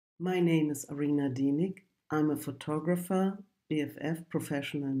My name is Arina Dähnick. I'm a photographer, BFF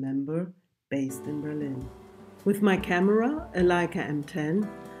Professional member based in Berlin. With my camera, a Leica M10,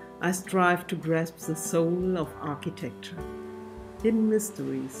 I strive to grasp the soul of architecture, hidden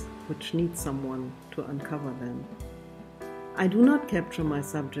mysteries which need someone to uncover them. I do not capture my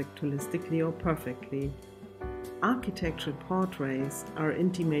subject holistically or perfectly. Architectural portraits are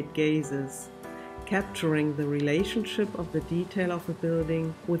intimate gazes, capturing the relationship of the detail of a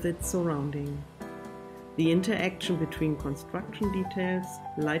building with its surrounding. The interaction between construction details,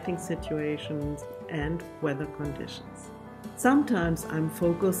 lighting situations, and weather conditions. Sometimes I'm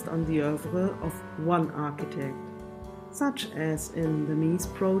focused on the oeuvre of one architect, such as in the Mies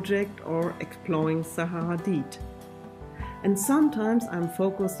project or exploring Zaha Hadid. And sometimes I'm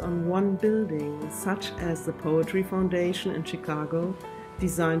focused on one building, such as the Poetry Foundation in Chicago,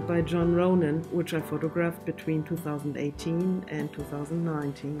 designed by John Ronan, which I photographed between 2018 and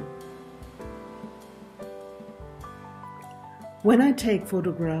 2019. When I take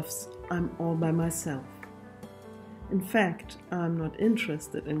photographs, I'm all by myself. In fact, I'm not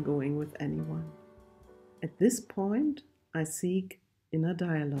interested in going with anyone. At this point, I seek inner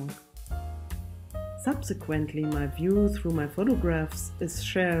dialogue. Subsequently, my view through my photographs is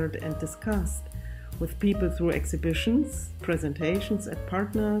shared and discussed with people through exhibitions, presentations at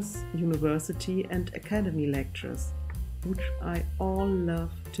partners, university and academy lectures, which I all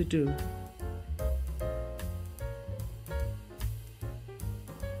love to do.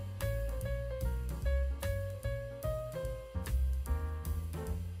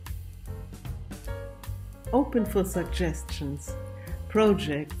 Open for suggestions,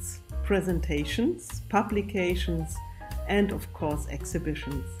 projects, presentations, publications, and of course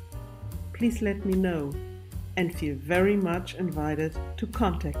exhibitions. Please let me know and feel very much invited to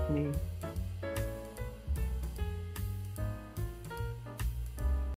contact me.